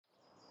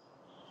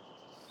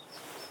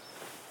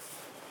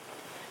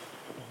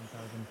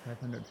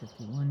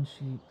7,551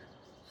 sheep,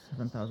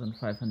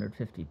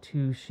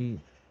 7,552 sheep,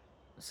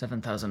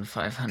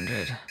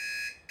 7,500.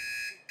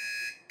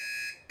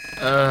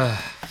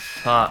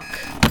 Fuck.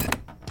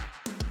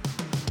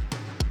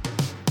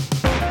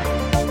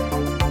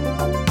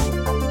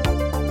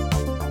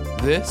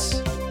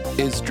 This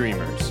is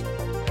Dreamers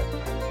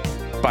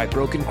by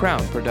Broken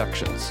Crown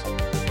Productions.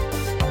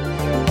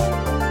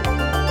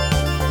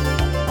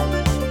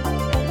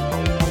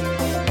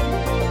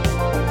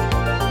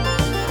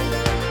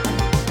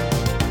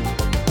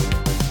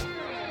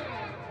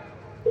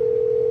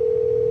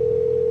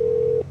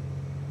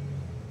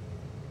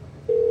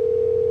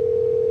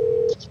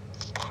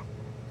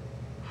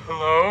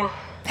 Hello?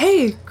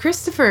 Hey,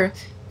 Christopher.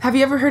 Have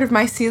you ever heard of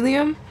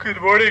mycelium?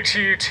 Good morning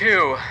to you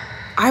too.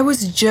 I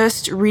was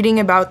just reading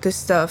about this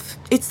stuff.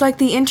 It's like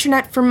the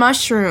internet for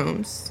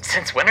mushrooms.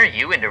 Since when are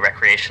you into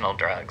recreational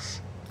drugs?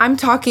 I'm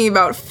talking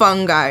about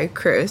fungi,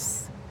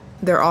 Chris.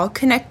 They're all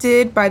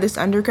connected by this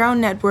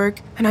underground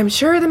network, and I'm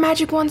sure the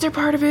magic ones are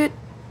part of it.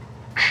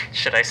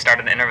 Should I start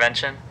an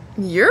intervention?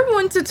 You're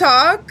one to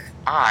talk.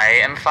 I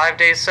am 5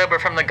 days sober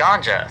from the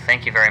ganja,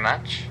 thank you very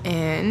much.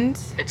 And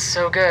It's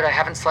so good, I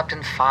haven't slept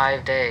in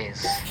 5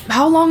 days.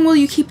 how long will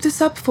you keep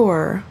this up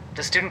for?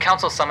 The student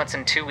council summit's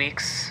in 2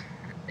 weeks,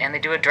 and they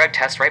do a drug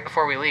test right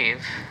before we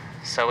leave,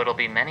 so it'll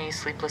be many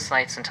sleepless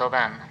nights until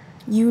then.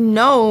 You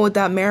know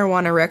that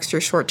marijuana wrecks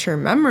your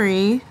short-term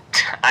memory.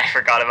 I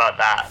forgot about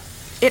that.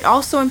 It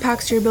also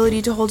impacts your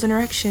ability to hold an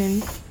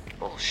erection.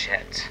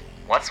 Bullshit.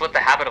 What's with the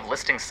habit of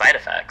listing side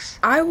effects?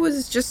 I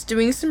was just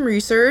doing some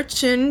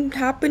research and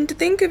happened to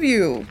think of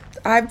you.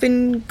 I've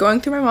been going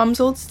through my mom's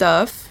old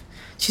stuff.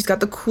 She's got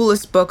the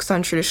coolest books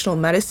on traditional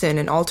medicine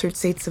and altered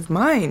states of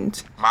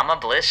mind. Mama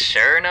Bliss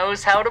sure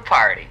knows how to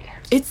party.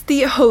 It's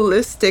the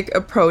holistic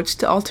approach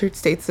to altered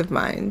states of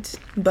mind.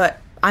 But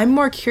I'm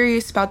more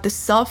curious about the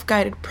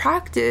self-guided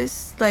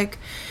practice, like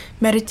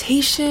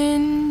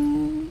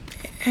meditation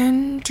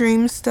and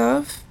dream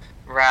stuff.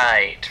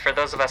 Right, for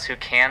those of us who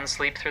can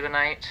sleep through the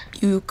night.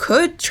 You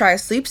could try a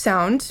sleep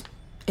sound.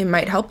 It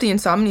might help the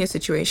insomnia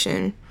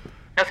situation.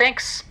 No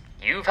thanks.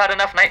 You've had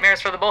enough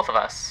nightmares for the both of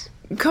us.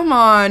 Come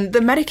on, the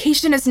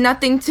medication has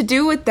nothing to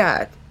do with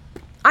that.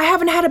 I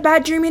haven't had a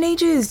bad dream in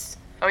ages.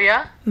 Oh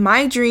yeah?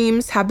 My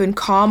dreams have been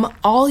calm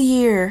all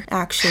year,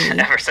 actually.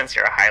 Ever since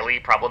your highly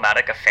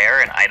problematic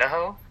affair in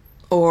Idaho?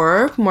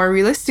 Or, more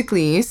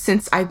realistically,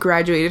 since I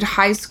graduated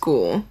high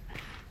school.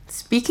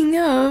 Speaking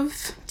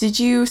of, did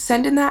you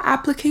send in that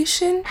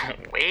application?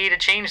 Way to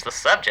change the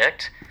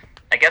subject.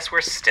 I guess we're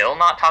still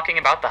not talking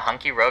about the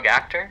hunky rogue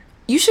actor?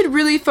 You should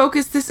really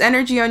focus this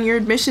energy on your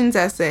admissions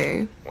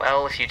essay.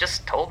 Well, if you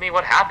just told me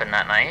what happened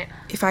that night.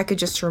 If I could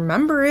just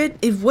remember it,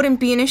 it wouldn't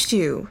be an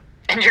issue.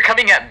 And you're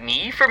coming at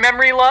me for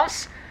memory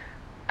loss?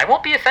 I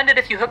won't be offended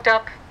if you hooked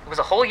up. It was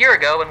a whole year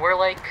ago and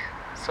we're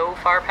so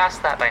far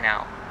past that by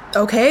now.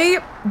 Okay,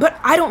 but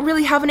I don't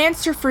really have an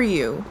answer for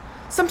you.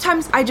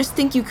 Sometimes I just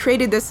think you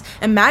created this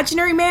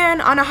imaginary man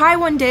on a high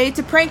one day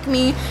to prank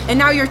me, and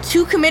now you're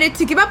too committed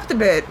to give up the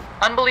bit.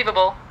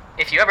 Unbelievable.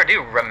 If you ever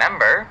do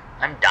remember,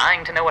 I'm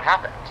dying to know what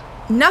happened.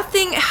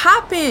 Nothing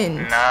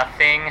happened.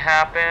 Nothing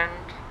happened?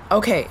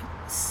 Okay,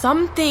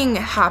 something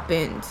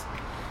happened.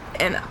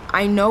 And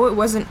I know it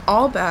wasn't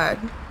all bad.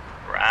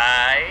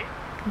 Right.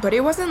 But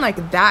it wasn't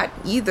like that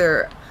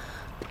either.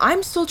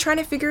 I'm still trying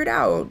to figure it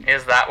out.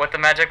 Is that what the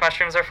magic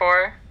mushrooms are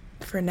for?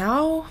 For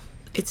now,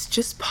 it's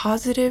just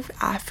positive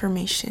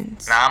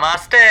affirmations.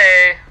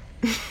 Namaste.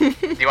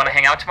 Do you want to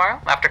hang out tomorrow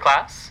after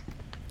class?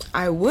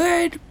 I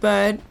would,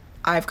 but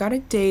I've got a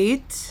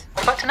date.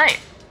 What about tonight?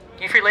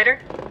 You free later?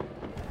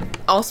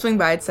 I'll swing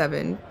by at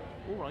 7.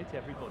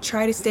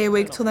 Try to stay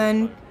awake till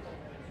then.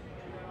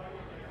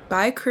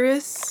 Bye,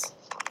 Chris.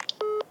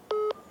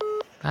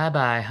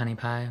 Bye-bye, honey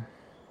pie.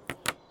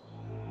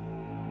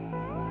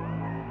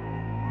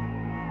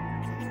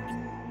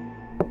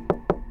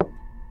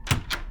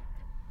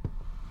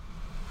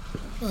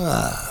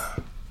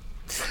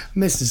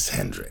 Mrs.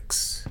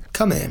 Hendricks,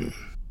 come in.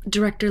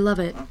 Director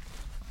Lovett.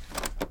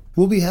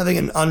 We'll be having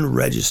an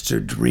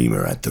unregistered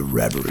dreamer at the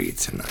Reverie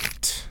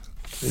tonight.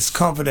 This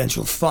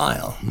confidential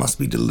file must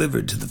be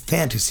delivered to the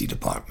fantasy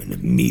department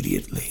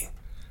immediately.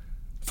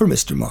 For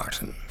Mr.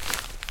 Martin.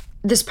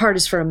 This part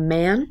is for a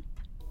man?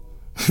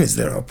 Is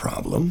there a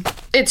problem?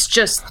 It's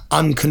just...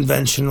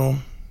 Unconventional?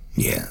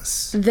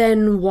 Yes.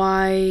 Then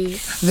why...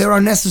 There are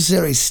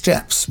necessary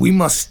steps we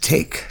must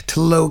take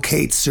to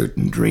locate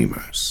certain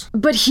dreamers.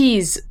 But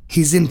he's...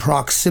 He's in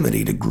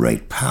proximity to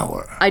great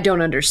power. I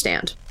don't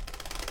understand.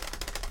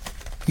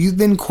 You've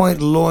been quite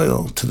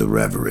loyal to the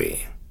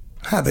Reverie,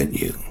 haven't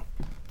you?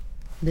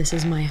 This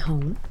is my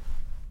home.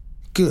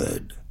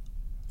 Good.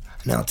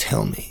 Now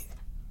tell me,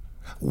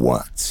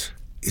 what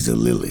is a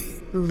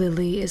lily?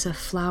 Lily is a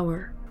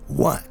flower.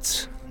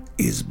 What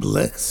is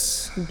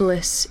bliss?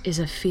 Bliss is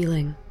a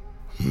feeling.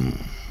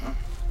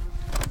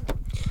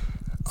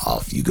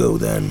 Off you go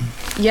then.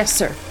 Yes,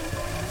 sir.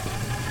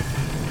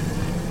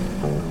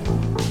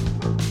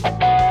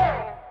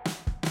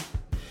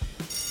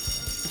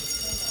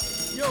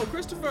 Yo,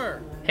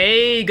 Christopher!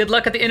 Hey, good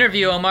luck at the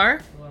interview,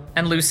 Omar.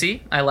 And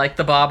Lucy, I like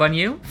the bob on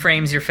you.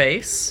 Frames your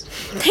face.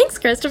 Thanks,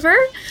 Christopher.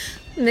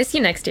 Miss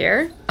you next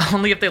year.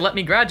 Only if they let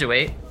me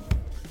graduate.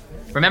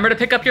 Remember to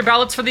pick up your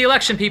ballots for the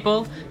election,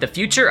 people. The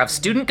future of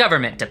student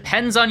government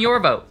depends on your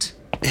vote.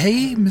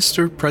 Hey,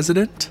 Mr.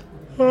 President.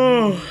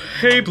 Oh,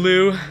 hey,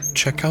 Blue.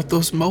 Check out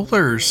those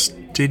molars.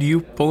 Did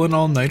you pull an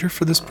all-nighter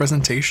for this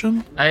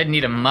presentation? I'd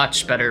need a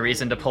much better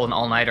reason to pull an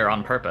all-nighter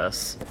on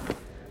purpose.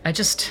 I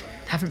just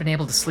haven't been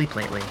able to sleep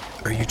lately.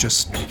 Are you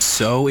just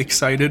so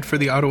excited for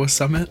the Ottawa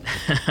Summit?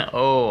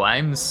 Oh,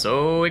 I'm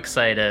so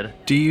excited.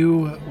 Do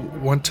you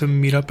want to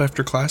meet up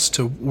after class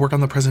to work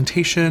on the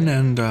presentation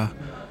and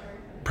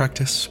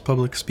practice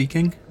public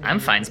speaking? I'm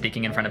fine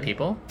speaking in front of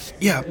people.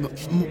 Yeah,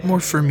 more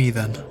for me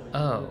then.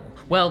 Oh,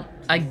 well,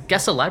 I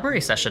guess a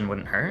library session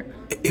wouldn't hurt.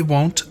 It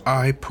won't,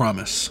 I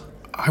promise.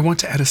 I want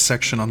to add a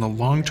section on the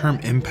long-term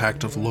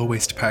impact of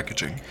low-waste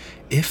packaging.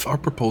 If our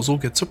proposal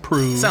gets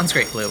approved... Sounds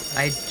great, Blue.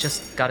 I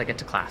just gotta get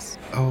to class.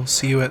 I'll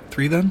see you at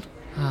 3 then?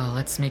 Oh,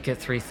 let's make it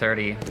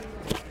 3:30.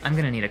 I'm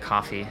gonna need a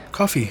coffee.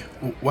 Coffee?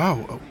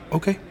 Wow,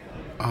 okay.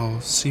 I'll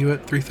see you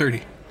at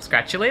 3:30.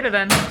 Scratch you later,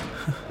 then.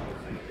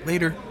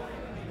 Later.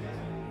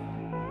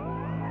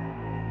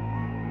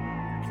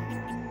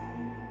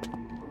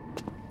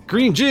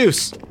 Green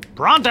juice!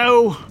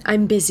 Pronto!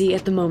 I'm busy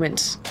at the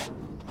moment.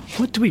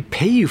 What do we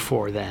pay you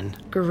for, then?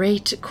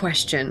 Great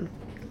question.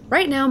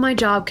 Right now, my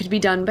job could be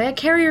done by a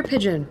carrier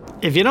pigeon.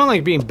 If you don't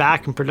like being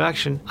back in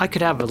production, I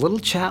could have a little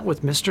chat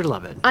with Mr.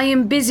 Lovett. I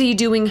am busy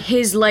doing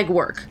his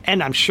legwork.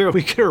 And I'm sure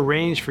we could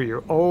arrange for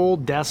your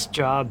old desk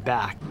job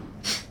back.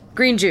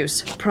 Green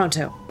juice,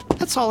 pronto.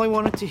 That's all I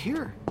wanted to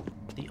hear.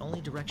 The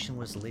only direction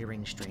was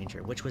Leering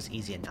Stranger, which was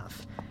easy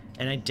enough.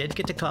 And I did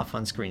get to cough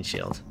on Screen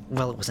Shield.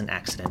 Well, it was an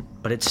accident,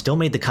 but it still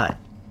made the cut.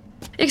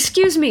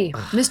 Excuse me,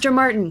 Mr.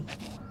 Martin.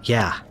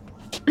 Yeah.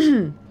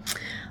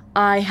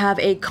 I have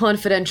a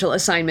confidential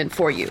assignment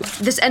for you.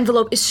 This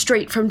envelope is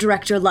straight from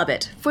Director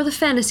Lovett for the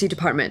fantasy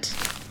department.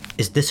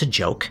 Is this a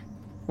joke?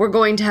 We're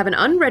going to have an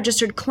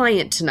unregistered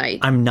client tonight.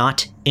 I'm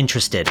not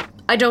interested.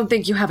 I don't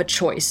think you have a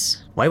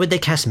choice. Why would they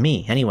cast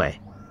me, anyway?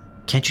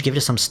 Can't you give it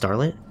to some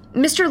starlet?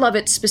 Mr.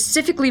 Lovett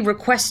specifically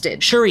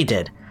requested. Sure he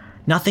did.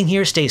 Nothing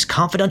here stays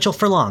confidential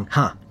for long,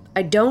 huh?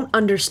 I don't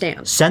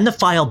understand. Send the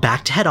file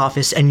back to head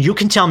office and you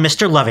can tell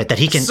Mr. Lovett that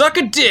he can— Suck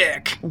a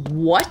dick!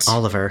 What?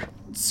 Oliver.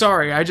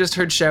 Sorry, I just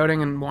heard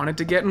shouting and wanted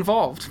to get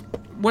involved.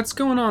 What's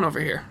going on over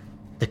here?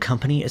 The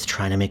company is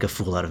trying to make a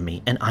fool out of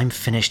me, and I'm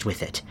finished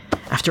with it.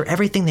 After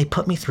everything they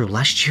put me through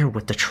last year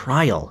with the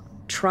trial.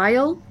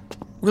 Trial?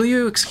 Will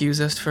you excuse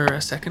us for a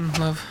second,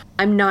 love?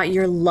 I'm not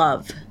your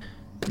love.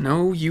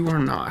 No, you are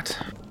not.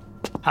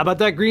 How about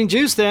that green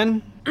juice,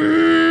 then?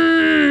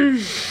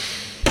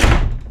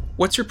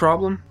 What's your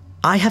problem?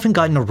 I haven't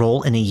gotten a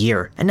role in a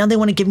year, and now they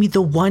want to give me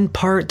the one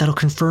part that'll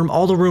confirm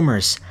all the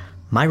rumors.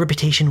 My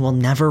reputation will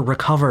never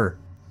recover.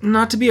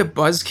 Not to be a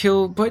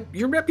buzzkill, but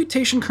your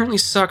reputation currently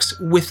sucks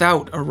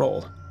without a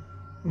role.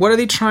 What are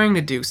they trying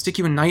to do? Stick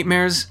you in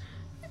nightmares?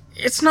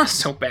 It's not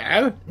so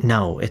bad.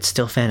 No, it's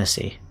still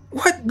fantasy.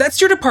 What? That's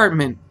your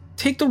department.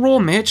 Take the role,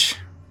 Mitch.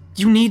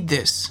 You need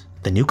this.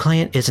 The new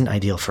client isn't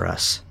ideal for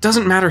us.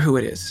 Doesn't matter who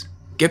it is.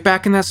 Get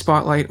back in that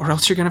spotlight, or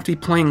else you're gonna have to be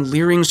playing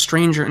Leering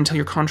Stranger until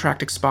your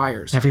contract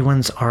expires.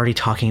 Everyone's already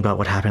talking about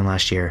what happened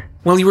last year.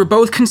 Well, you were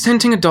both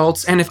consenting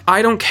adults, and if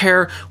I don't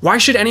care, why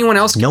should anyone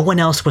else— No one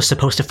else was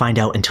supposed to find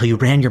out until you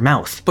ran your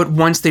mouth. But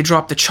once they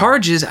dropped the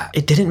charges—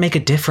 It didn't make a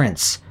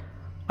difference.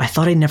 I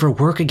thought I'd never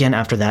work again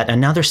after that,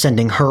 and now they're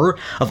sending her,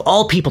 of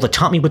all people, to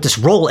taunt me with this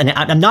role, and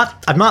I'm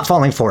not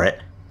falling for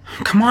it.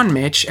 Come on,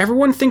 Mitch.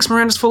 Everyone thinks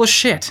Miranda's full of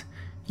shit.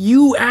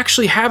 You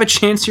actually have a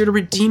chance here to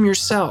redeem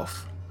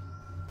yourself.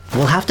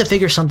 We'll have to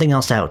figure something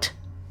else out.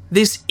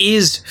 This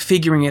is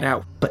figuring it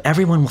out. But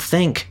everyone will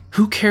think.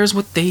 Who cares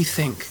what they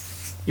think?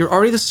 You're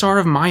already the star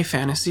of my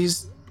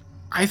fantasies.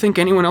 I think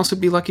anyone else would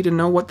be lucky to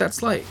know what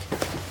that's like.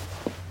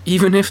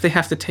 Even if they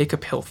have to take a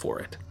pill for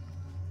it.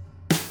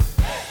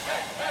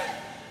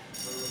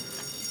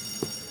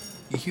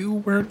 You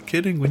weren't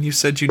kidding when you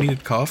said you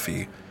needed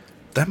coffee.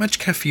 That much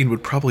caffeine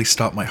would probably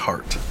stop my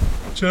heart.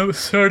 Jump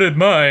started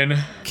mine.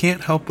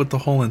 Can't help with the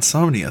whole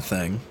insomnia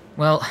thing.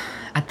 Well,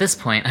 at this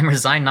point, I'm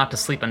resigned not to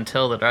sleep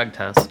until the drug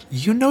test.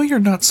 You know you're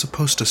not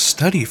supposed to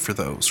study for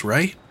those,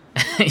 right?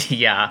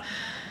 Yeah.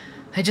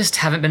 I just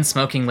haven't been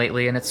smoking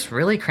lately, and it's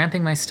really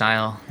cramping my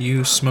style.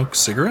 You smoke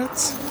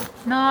cigarettes?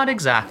 Not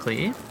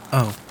exactly.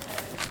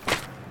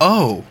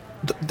 Oh,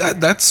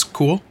 that's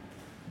cool.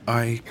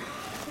 I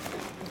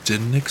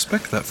didn't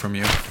expect that from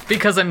you.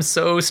 Because I'm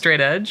so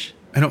straight edge?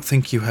 I don't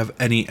think you have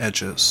any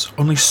edges,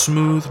 only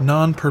smooth,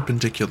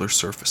 non-perpendicular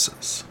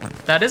surfaces.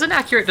 That is an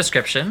accurate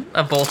description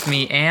of both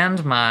me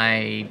and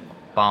my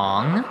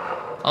bong.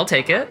 I'll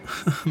take it.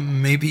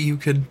 Maybe you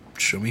could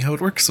show me how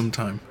it works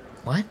sometime.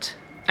 What?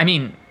 I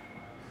mean,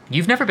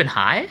 you've never been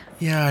high?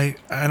 Yeah,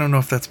 I don't know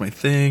if that's my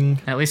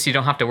thing. At least you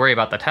don't have to worry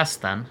about the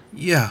test then.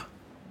 Yeah.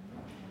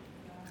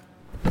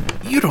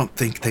 You don't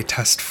think they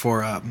test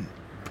for,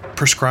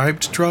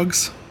 prescribed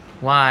drugs?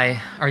 Why?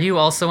 Are you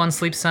also on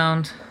Sleep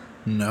Sound?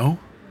 No.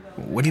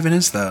 What even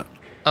is that?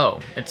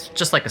 Oh, it's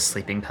just like a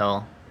sleeping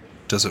pill.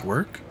 Does it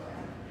work?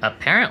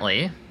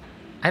 Apparently.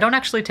 I don't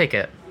actually take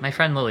it. My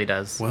friend Lily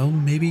does. Well,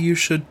 maybe you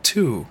should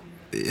too,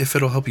 if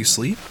it'll help you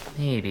sleep.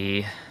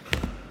 Maybe.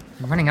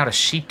 I'm running out of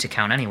sheep to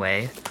count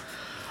anyway.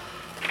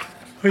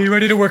 Are you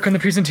ready to work on the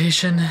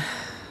presentation?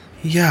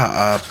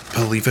 Yeah,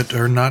 believe it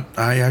or not,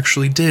 I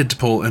actually did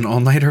pull an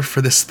all-nighter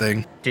for this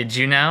thing. Did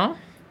you now?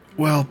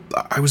 Well,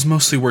 I was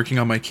mostly working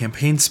on my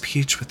campaign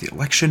speech with the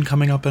election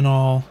coming up and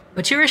all.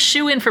 But you're a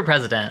shoo-in for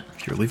president.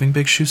 You're leaving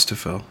big shoes to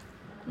fill.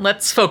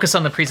 Let's focus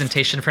on the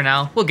presentation for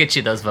now. We'll get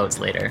you those votes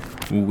later.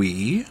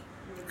 We?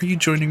 Are you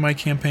joining my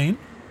campaign?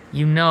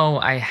 You know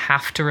I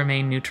have to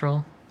remain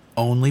neutral.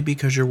 Only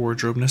because your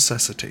wardrobe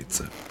necessitates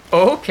it.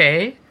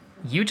 Okay.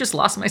 You just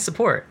lost my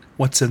support.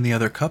 What's in the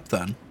other cup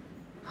then?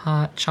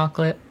 Hot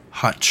chocolate.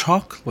 Hot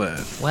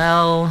chocolate.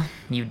 Well,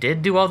 you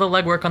did do all the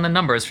legwork on the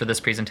numbers for this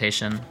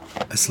presentation.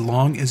 As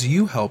long as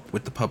you help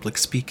with the public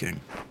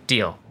speaking.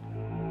 Deal.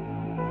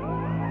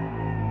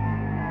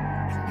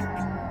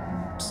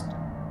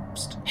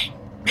 Hey,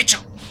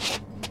 Mitchell!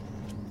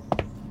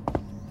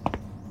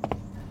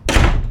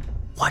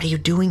 What are you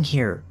doing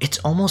here? It's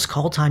almost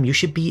call time. You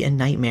should be in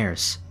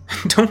Nightmares.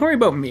 Don't worry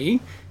about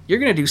me. You're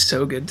gonna do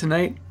so good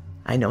tonight.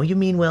 I know you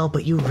mean well,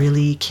 but you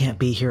really can't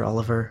be here,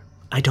 Oliver.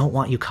 I don't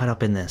want you caught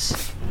up in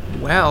this.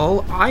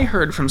 Well, I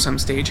heard from some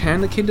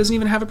stagehand the kid doesn't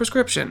even have a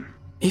prescription.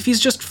 If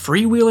he's just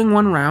freewheeling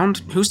one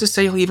round, who's to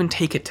say he'll even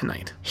take it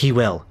tonight? He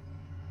will.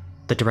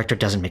 The director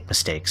doesn't make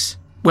mistakes.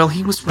 Well,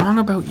 he was wrong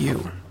about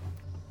you.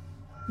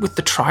 With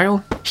the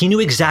trial? He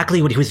knew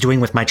exactly what he was doing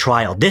with my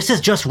trial. This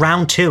is just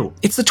round 2.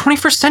 It's the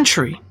 21st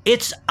century.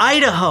 It's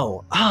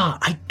Idaho.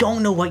 I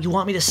don't know what you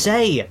want me to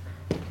say.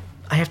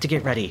 I have to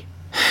get ready.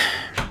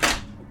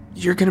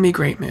 You're gonna be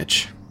great,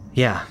 Mitch.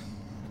 Yeah.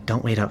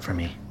 Don't wait up for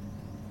me.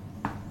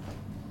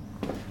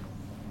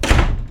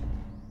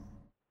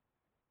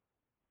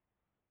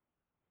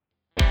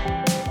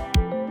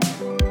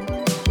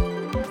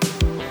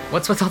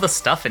 What's with all the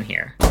stuff in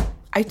here?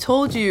 I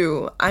told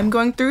you, I'm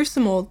going through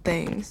some old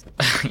things.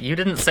 You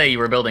didn't say you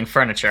were building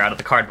furniture out of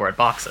the cardboard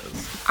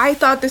boxes. I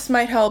thought this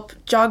might help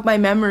jog my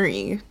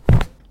memory.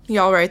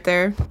 Y'all right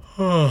there?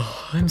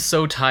 Oh, I'm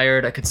so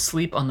tired I could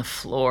sleep on the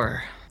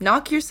floor.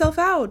 Knock yourself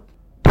out.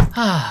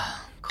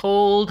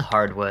 Cold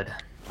hardwood.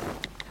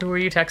 Who were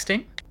you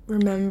texting?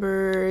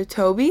 Remember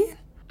Toby?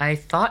 I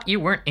thought you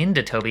weren't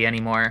into Toby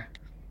anymore.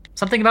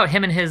 Something about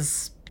him and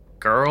his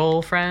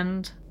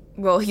girlfriend?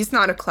 Well, he's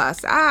not a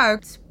class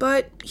act,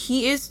 but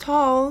he is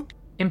tall.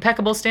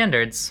 Impeccable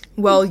standards.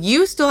 Well,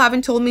 you still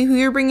haven't told me who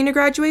you're bringing to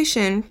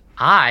graduation.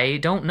 I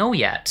don't know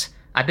yet.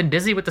 I've been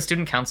busy with the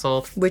student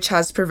council. Which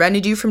has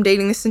prevented you from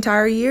dating this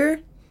entire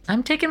year?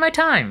 I'm taking my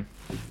time.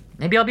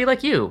 Maybe I'll be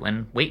like you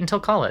and wait until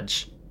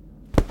college.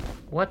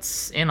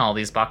 What's in all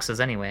these boxes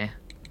anyway?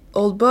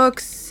 Old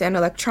books and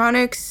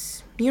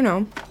electronics, you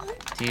know.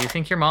 Do you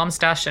think your mom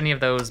stashed any of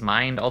those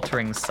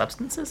mind-altering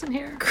substances in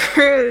here?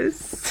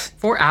 Chris.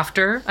 For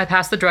after I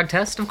pass the drug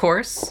test, of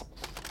course.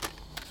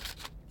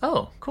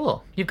 Oh,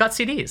 cool. You've got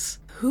CDs.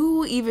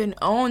 Who even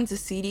owns a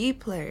CD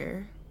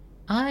player?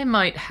 I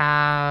might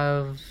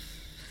have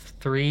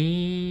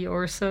 3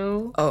 or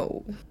so.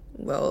 Oh,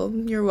 well,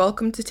 you're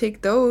welcome to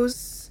take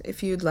those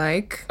if you'd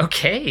like.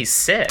 Okay,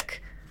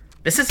 sick.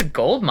 This is a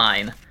gold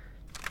mine.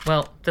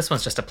 Well, this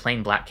one's just a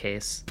plain black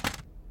case.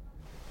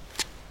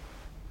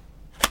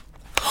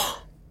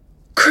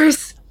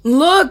 Chris,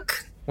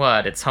 look!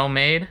 What, it's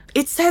homemade?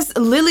 It says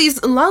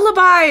Lily's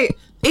Lullaby.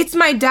 It's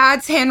my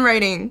dad's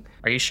handwriting.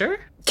 Are you sure?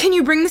 Can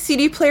you bring the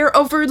CD player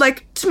over,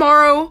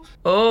 tomorrow?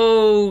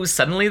 Oh,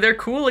 suddenly they're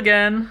cool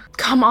again.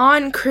 Come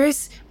on,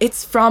 Chris.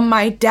 It's from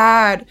my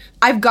dad.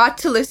 I've got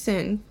to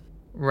listen.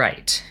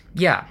 Right.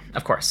 Yeah,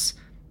 of course.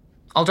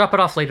 I'll drop it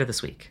off later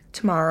this week.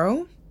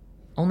 Tomorrow?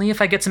 Only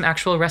if I get some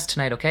actual rest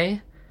tonight,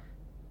 okay?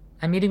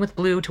 I'm meeting with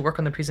Blue to work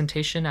on the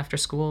presentation after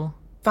school.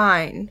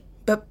 Fine.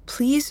 But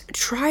please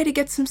try to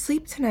get some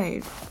sleep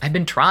tonight. I've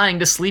been trying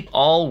to sleep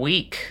all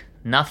week.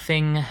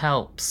 Nothing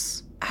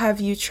helps. Have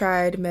you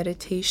tried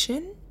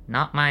meditation?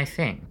 Not my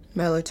thing.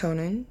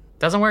 Melatonin?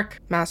 Doesn't work.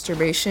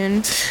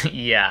 Masturbation?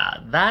 Yeah,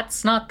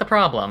 that's not the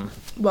problem.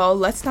 Well,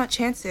 let's not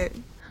chance it.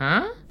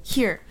 Huh?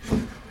 Here.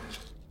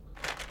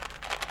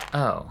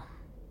 Oh.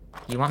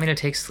 You want me to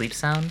take Sleep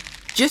Sound?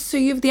 Just so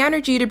you have the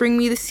energy to bring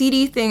me the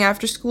CD thing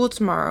after school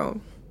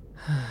tomorrow.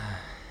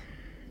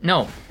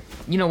 No.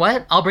 You know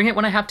what? I'll bring it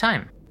when I have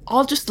time.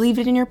 I'll just leave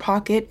it in your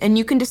pocket, and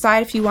you can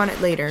decide if you want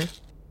it later.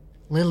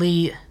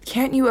 Lily...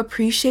 Can't you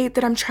appreciate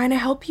that I'm trying to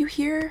help you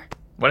here?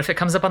 What if it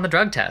comes up on the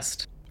drug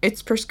test?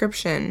 It's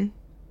prescription.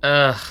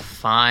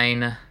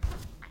 Fine.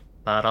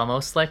 But I'll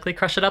most likely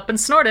crush it up and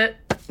snort it.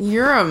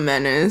 You're a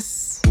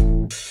menace.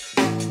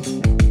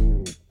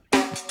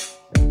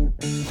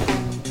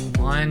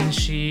 1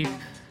 sheep,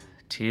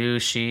 2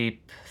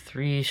 sheep,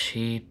 3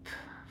 sheep,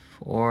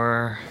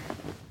 4...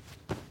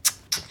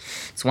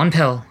 It's 1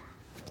 pill.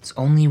 It's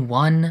only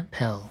 1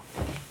 pill.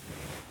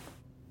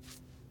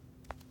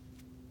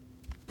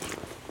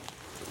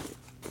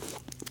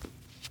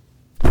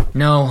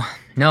 No,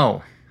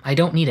 I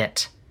don't need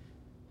it.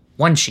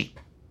 1 sheep.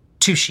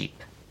 2 sheep.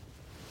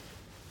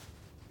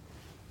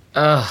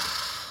 Ugh.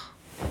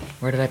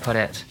 Where did I put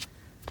it?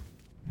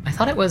 I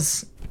thought it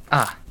was...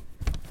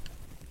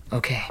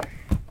 Okay.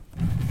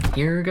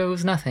 Here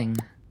goes nothing.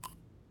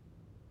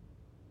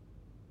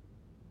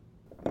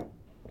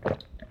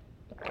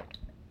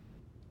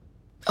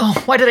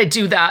 Oh, why did I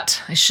do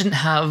that? I shouldn't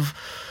have.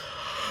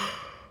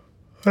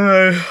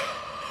 I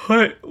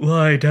might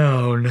lie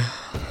down.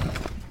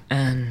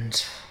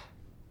 And...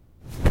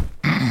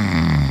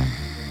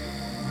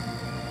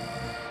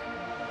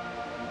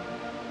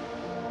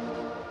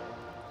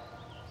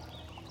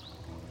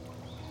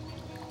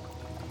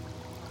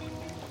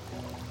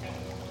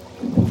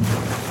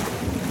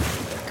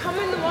 Come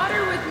in the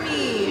water with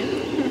me.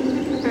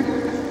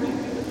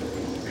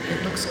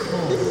 It looks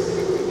cold.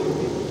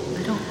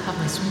 I don't have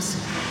my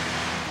swimsuit.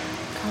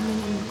 Come in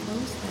your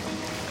clothes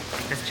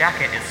then. This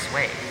jacket is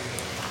suede.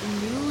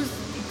 Use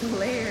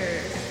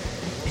glare.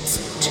 It's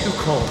too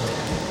cold.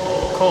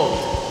 Cold.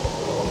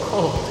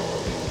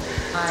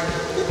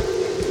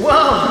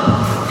 Whoa!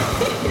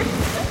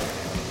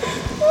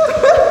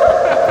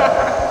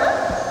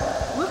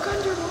 Look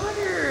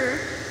underwater.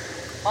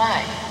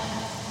 Why?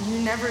 You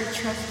never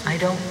trust me. I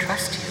don't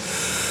trust you.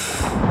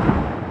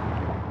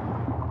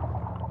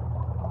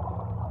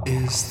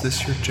 Is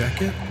this your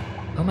jacket?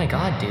 Oh my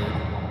god, dude.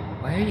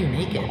 Why are you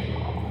naked?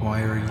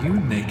 Why are you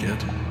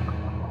naked?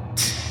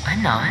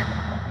 I'm not.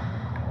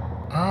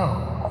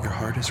 Oh, Your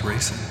heart is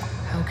racing.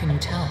 how can you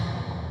tell?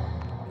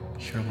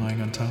 You're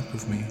lying on top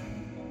of me.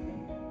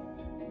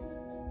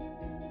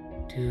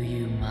 Do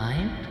you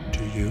mind?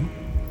 Do you?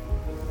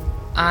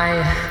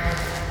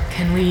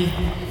 Can we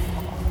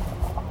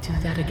do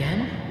that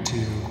again?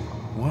 Do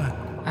what?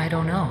 I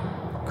don't know.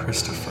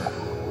 Christopher.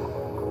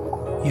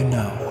 You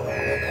know.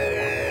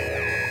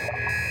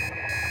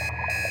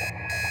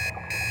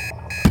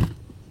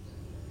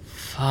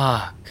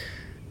 Fuck.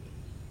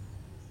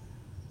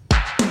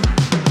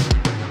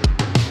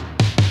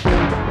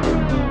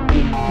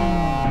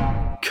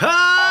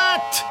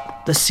 Cut!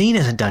 The scene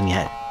isn't done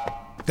yet.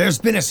 There's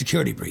been a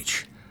security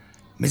breach.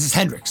 Mrs.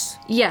 Hendricks,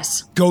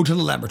 Yes. go to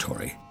the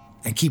laboratory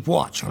and keep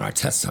watch on our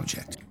test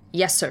subject.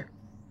 Yes, sir.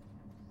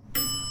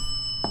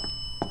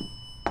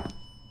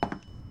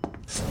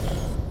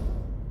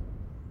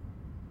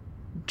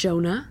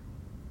 Jonah?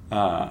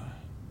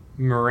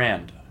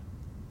 Miranda.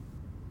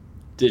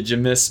 Did you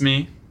miss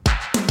me?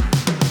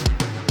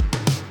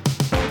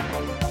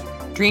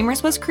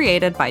 Dreamers was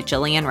created by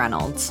Jillian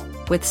Reynolds,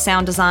 with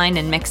sound design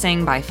and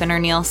mixing by Finner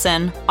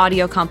Nielsen,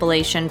 audio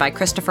compilation by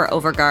Christopher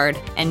Overgaard,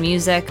 and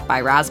music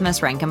by Rasmus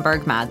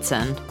Rankenberg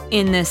Madsen.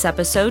 In this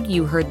episode,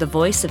 you heard the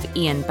voice of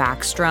Ian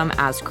Backstrom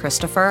as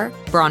Christopher,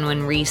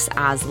 Bronwyn Reese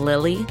as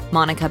Lily,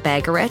 Monica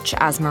Bagarich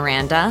as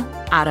Miranda,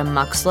 Adam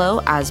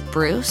Muxlow as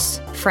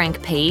Bruce,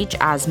 Frank Page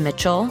as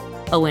Mitchell,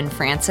 Owen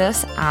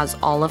Francis as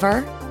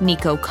Oliver,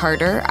 Nico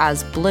Carter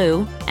as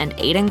Blue, and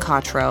Aidan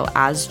Cottrell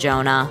as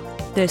Jonah.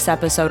 This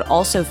episode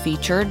also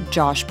featured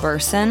Josh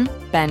Burson,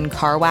 Ben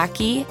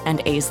Karwacki, and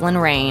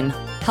Aislinn Rain.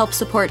 Help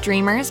support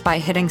Dreamers by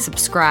hitting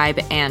subscribe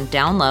and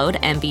download,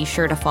 and be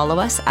sure to follow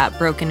us at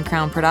Broken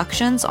Crown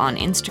Productions on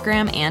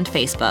Instagram and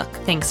Facebook.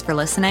 Thanks for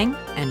listening,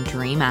 and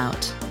dream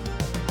out.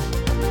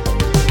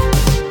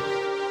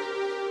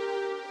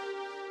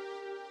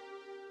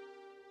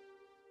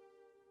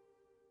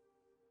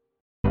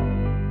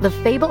 The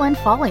Fable and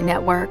Folly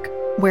Network,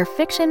 where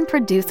fiction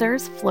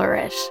producers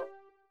flourish.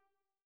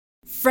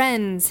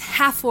 Friends,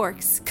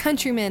 half-orcs,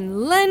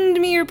 countrymen, lend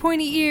me your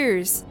pointy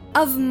ears.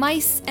 Of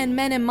Mice and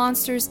Men and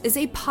Monsters is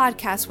a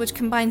podcast which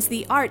combines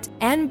the art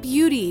and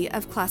beauty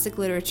of classic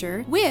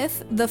literature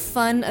with the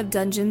fun of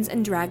Dungeons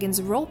 & Dragons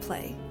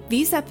roleplay.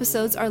 These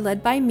episodes are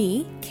led by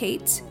me,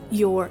 Kate,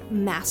 your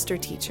master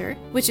teacher,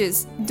 which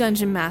is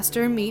Dungeon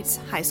Master meets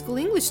high school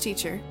English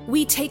teacher.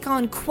 We take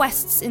on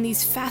quests in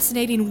these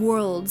fascinating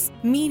worlds,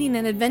 meeting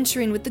and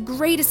adventuring with the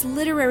greatest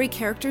literary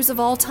characters of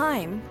all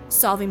time,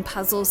 solving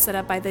puzzles set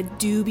up by the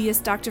dubious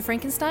Dr.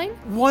 Frankenstein,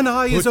 One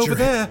eye is over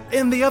there,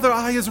 and the other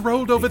eye is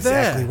rolled over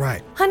there. Exactly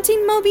right.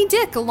 hunting Moby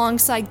Dick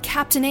alongside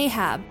Captain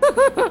Ahab.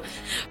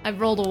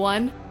 I've rolled a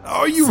 1.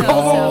 Oh, you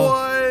rolled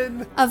a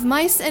 1! Of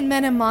Mice and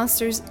Men and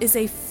Monsters is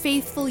a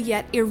faithful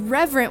yet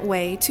irreverent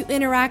way to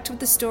interact with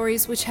the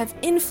stories which have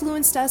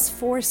influenced us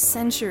for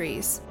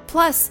centuries.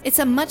 Plus, it's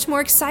a much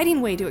more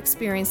exciting way to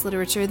experience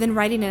literature than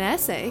writing an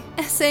essay.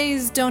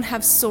 Essays don't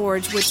have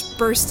swords which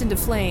burst into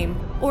flame,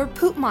 or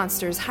poop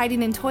monsters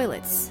hiding in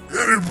toilets.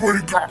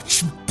 Anybody got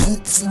some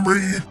poop for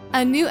me?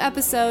 A new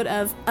episode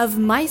of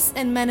Mice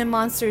and Men and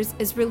Monsters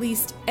is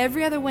released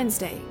every other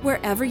Wednesday,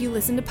 wherever you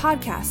listen to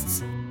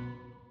podcasts.